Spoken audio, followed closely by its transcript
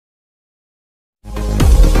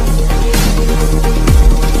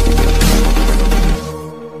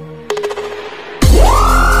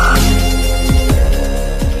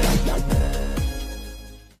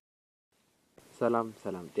ሰላም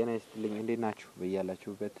ጤና ይስጥልኝ እንዴት ናችሁ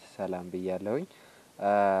በያላችሁበት ሰላም ብያለሁኝ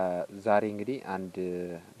ዛሬ እንግዲህ አንድ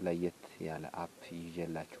ለየት ያለ አፕ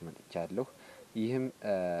ይዤላችሁ መጥቻለሁ ይህም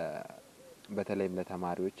በተለይም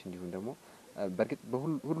ለተማሪዎች እንዲሁም ደግሞ በርግጥ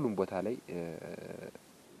በሁሉም ቦታ ላይ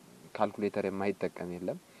ካልኩሌተር የማይጠቀም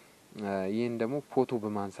የለም ይሄን ደግሞ ፎቶ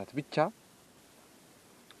በማንሳት ብቻ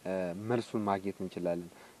መልሱን ማግኘት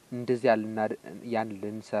እንችላለን እንደዚህ ያን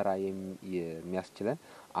ልንሰራ የሚያስችለን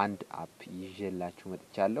አንድ አፕ ይዤላችሁ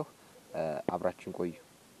መጥቻለሁ አብራችሁን ቆዩ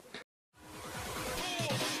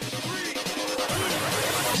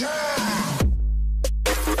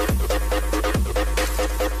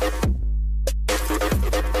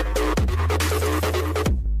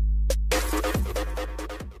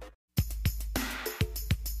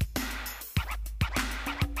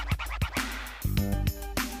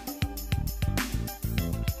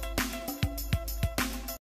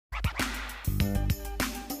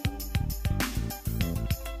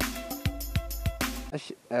እሺ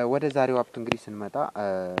ወደ ዛሬው አፕ እንግዲህ ስንመጣ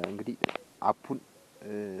እንግዲህ አፑን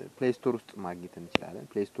ፕሌይ ስቶር ውስጥ ማግኘት እንችላለን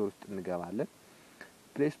ፕሌይ ስቶር ውስጥ እንገባለን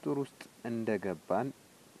ፕሌይ ስቶር ውስጥ እንደገባን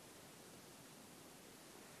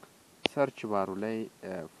ሰርች ባሩ ላይ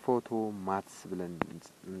ፎቶ ማትስ ብለን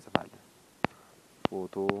እንጽፋለን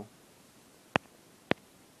ፎቶ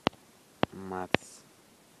ማትስ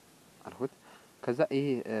አልኩት ከዛ ይሄ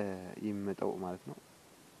የሚመጣው ማለት ነው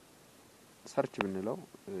ሰርች ብንለው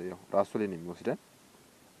ያው ራሱ ላይ ነው የሚወስደን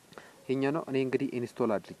ይሄኛ ነው እኔ እንግዲህ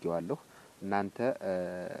ኢንስቶል አድርጌዋለሁ እናንተ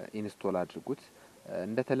ኢንስቶል አድርጉት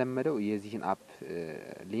እንደተለመደው የዚህን አፕ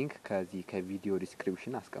ሊንክ ከዚህ ከቪዲዮ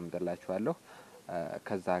ዲስክሪፕሽን አስቀምጥላችኋለሁ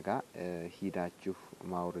ከዛ ጋር ሂዳችሁ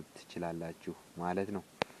ማውረድ ትችላላችሁ ማለት ነው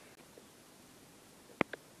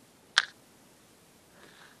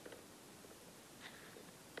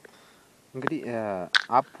እንግዲህ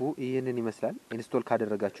አፑ ይሄንን ይመስላል ኢንስቶል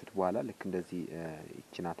ካደረጋችሁት በኋላ ልክ እንደዚህ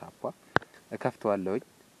ይችናት አፓ እከፍተዋለሁኝ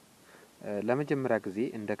ለመጀመሪያ ጊዜ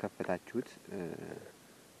እንደከፈታችሁት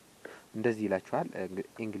እንደዚህ ይላችኋል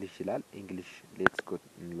እንግሊሽ ይላል እንግሊሽ ሌትስ ጎ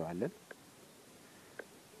እንለዋለን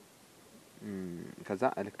ከዛ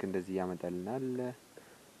ልክ እንደዚህ ያመጣልናል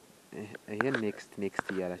ይሄን ኔክስት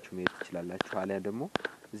እያላችሁ መሄድ ትችላላችሁ አለ ደግሞ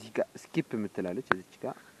እዚህ ጋር ስኪፕ የምትላለች እዚህ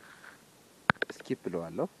ጋር ስኪፕ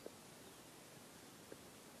ለዋለሁ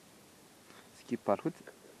ስኪፕ አልኩት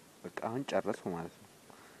በቃ አሁን ጨረስኩ ማለት ነው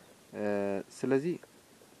ስለዚህ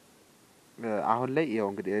አሁን ላይ ያው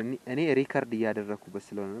እንግዲህ እኔ ሪከርድ ያደረኩበት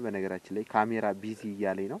ስለሆነ በነገራችን ላይ ካሜራ ቢዚ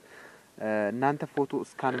ያለኝ ነው እናንተ ፎቶ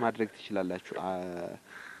ስካን ማድረግ ትችላላችሁ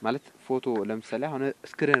ማለት ፎቶ ለምሳሌ አሁን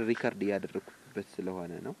ስክሪን ሪከርድ ያደረኩበት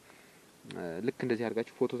ስለሆነ ነው ልክ እንደዚህ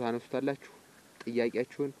አድርጋችሁ ፎቶ ታነሱታላችሁ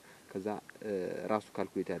ጥያቄያችሁን ከዛ ራሱ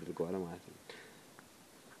ካልኩሌት ያደርገዋል ማለት ነው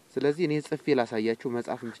ስለዚህ እኔ ጽፌ ላሳያችሁ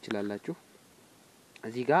መጻፍም ትችላላችሁ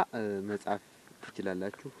እዚህ ጋር መጻፍ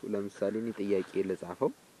ትችላላችሁ ለምሳሌ እኔ ጥያቄ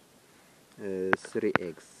ለጻፈው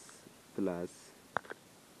 3x plus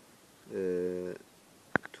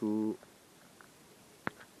 2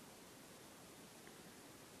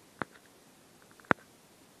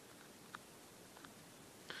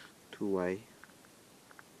 2y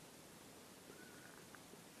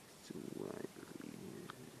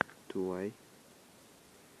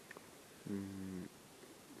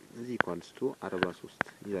እዚህ ኢኳልስ ቱ 43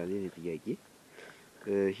 ይላል የኔ ጥያቄ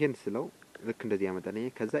ይሄን ስለው ልክ እንደዚህ ያመጣልኝ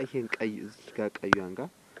ከዛ ይሄን ቀይ እዚህ ጋር ቀዩን ጋር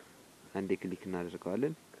አንዴ ክሊክ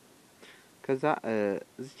እናደርጋለን ከዛ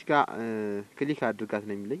እዚህ ጋር ክሊክ አድርጋት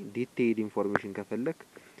ነው የሚለኝ ዲቴይል ኢንፎርሜሽን ከፈለክ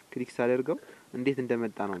ክሊክ ሳደርገው እንዴት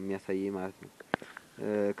እንደመጣ ነው የሚያሳየኝ ማለት ነው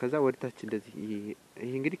ከዛ ወደታች እንደዚህ ይሄ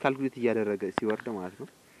እንግዲህ ካልኩሌት እያደረገ ሲወርድ ማለት ነው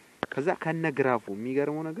ከዛ ከነግራፉ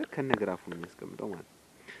የሚገርመው ነገር ከነግራፉ ነው የሚያስቀምጠው ማለት ነው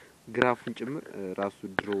ግራፉን ጭምር ራሱ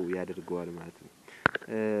ድሮ ያደርገዋል ማለት ነው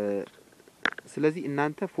ስለዚህ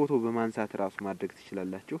እናንተ ፎቶ በማንሳት ራሱ ማድረግ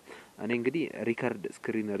ትችላላችሁ እኔ እንግዲህ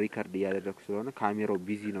ስክሪን ሪከርድ ያደረኩ ስለሆነ ካሜራው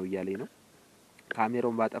ቢዚ ነው እያለኝ ነው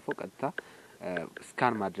ካሜራውን ባጠፋው ቀጥታ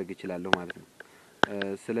ስካን ማድረግ ይችላል ማለት ነው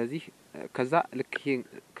ስለዚህ ከዛ ልክ ይሄን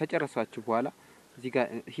ከጨረሳችሁ በኋላ እዚህ ጋር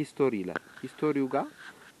ሂስቶሪ ይላል ሂስቶሪው ጋር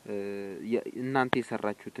እናንተ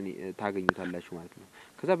የሰራችሁትን ታገኙታላችሁ ማለት ነው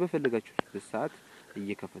ከዛ በፈልጋችሁት ሰዓት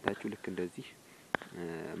እየከፈታችሁ ልክ እንደዚህ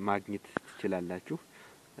ማግኘት ትችላላችሁ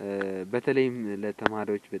በተለይም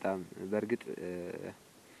ለተማሪዎች በጣም በርግጥ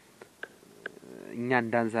እኛ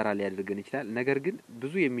እንዳንሰራ ሊያደርገን ይችላል ነገር ግን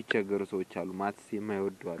ብዙ የሚቸገሩ ሰዎች አሉ ማትስ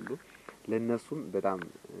የማይወዱ አሉ ለነሱም በጣም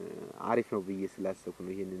አሪፍ ነው ብዬ ስላሰብኩ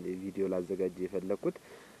ነው ይሄንን ቪዲዮ ላዘጋጅ የፈለኩት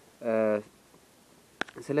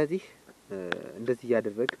ስለዚህ እንደዚህ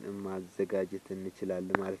ያደረግን ማዘጋጀት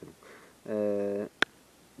እንችላለን ማለት ነው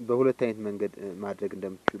በሁለት አይነት መንገድ ማድረግ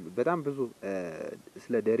እንደምትችሉ በጣም ብዙ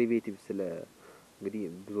ስለ ዴሪቬቲቭ ስለ እንግዲህ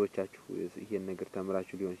ብዙዎቻችሁ ይሄን ነገር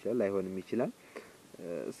ተምራችሁ ሊሆን ይችላል ላይሆንም ይችላል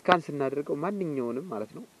ስካን ስናደርገው ማንኛውንም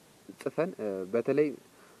ማለት ነው ጽፈን በተለይ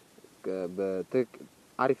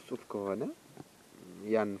አሪፍ ጽሁፍ ከሆነ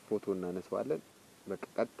ያን ፎቶ እናነሳዋለን በቃ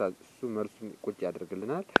ቀጥታ እሱ መልሱን ቁጭ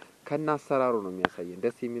ያደርግልናል ከናሰራሩ ነው የሚያሳየን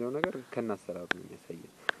ደስ የሚለው ነገር ከናሰራሩ ነው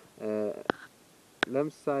የሚያሳየን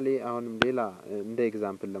ለምሳሌ አሁንም ሌላ እንደ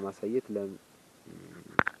ኤግዛምፕል ለማሳየት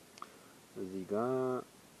እዚህ ጋር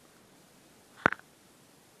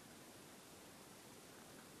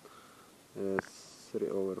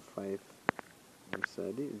 3/5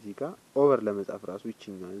 ለምሳሌ እዚህ ጋር ኦቨር ለመጻፍ ራሱ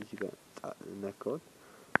ይችኛል እዚህ ጋር ነካውት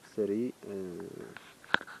 3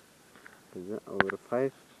 ከዛ ኦቨር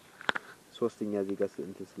 5 ሶስተኛ እዚህ ጋር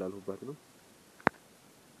እንትን ስላልሁባት ነው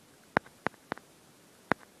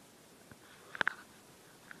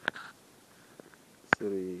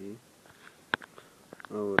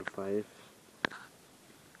 3/5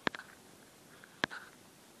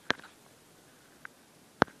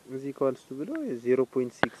 እዚህ ኳልስቱ ብሎ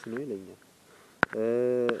 0.6 ነው ይለኛል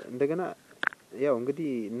እንደገና ያው እንግዲህ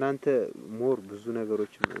እናንተ ሞር ብዙ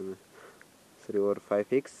ነገሮች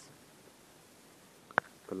 3/5x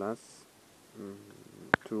plus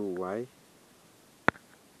 2y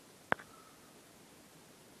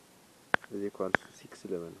is equals to 6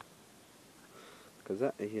 level ከዛ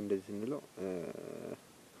ይሄ እንደዚህ እንለው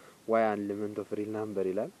y element of real number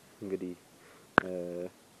ይላል እንግዲህ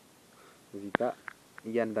እዚህ ጋር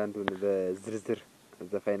እያንዳንዱን በዝርዝር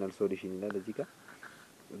the final solution ይላል እዚህ ጋር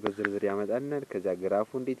በዝርዝር ያመጣልናል ከዛ ግራፉ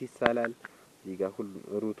እንዴት ይሳላል እዚህ ጋር ሁሉ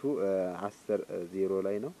ሩቱ 10 0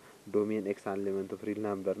 ላይ ነው ዶሜን x element of real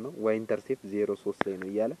number ነው y intercept 0.3 ላይ ነው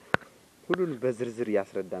ይያለ ሁሉን በዝርዝር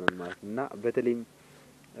ያስረዳናል ማለት እና በተለይም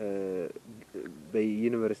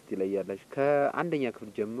በዩኒቨርሲቲ ላይ ያላችሁ ከአንደኛ ክፍል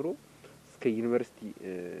ጀምሮ እስከ ዩኒቨርሲቲ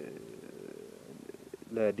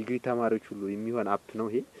ለዲግሪ ተማሪዎች ሁሉ የሚሆን አፕ ነው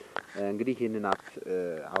ይሄ እንግዲህ ይሄንን አፕ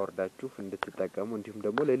አወርዳችሁ እንድትጠቀሙ እንዲሁም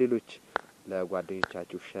ደግሞ ለሌሎች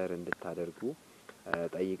ለጓደኞቻችሁ ሼር እንድታደርጉ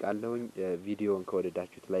ጠይቃለሁኝ ቪዲዮውን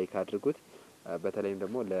ከወደዳችሁት ላይክ አድርጉት በተለይም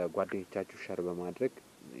ደግሞ ለጓደኞቻችሁ ሼር በማድረግ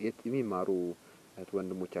የሚማሩ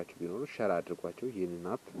ወንድሞቻችሁ ቢኖሩ ሼር አድርጓቸው ይሄንን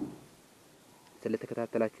አፕ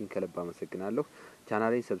ስለተከታተላችሁኝ ከልብ አመሰግናለሁ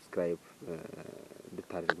ቻናሌን ሰብስክራይብ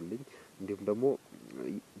እንድታደርጉልኝ እንዲሁም ደግሞ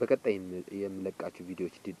በቀጣይ የምለቃችሁ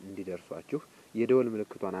ቪዲዮዎች እንዲደርሷችሁ የደወል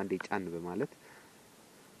ምልክቷን አንዴ ጫን በማለት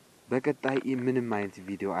በቀጣይ ምንም አይነት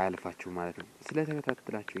ቪዲዮ አያልፋችሁ ማለት ነው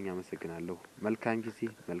ስለተከታተላችሁኝ አመሰግናለሁ መልካም ጊዜ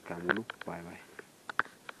መልካም ሁሉ ባይ ባይ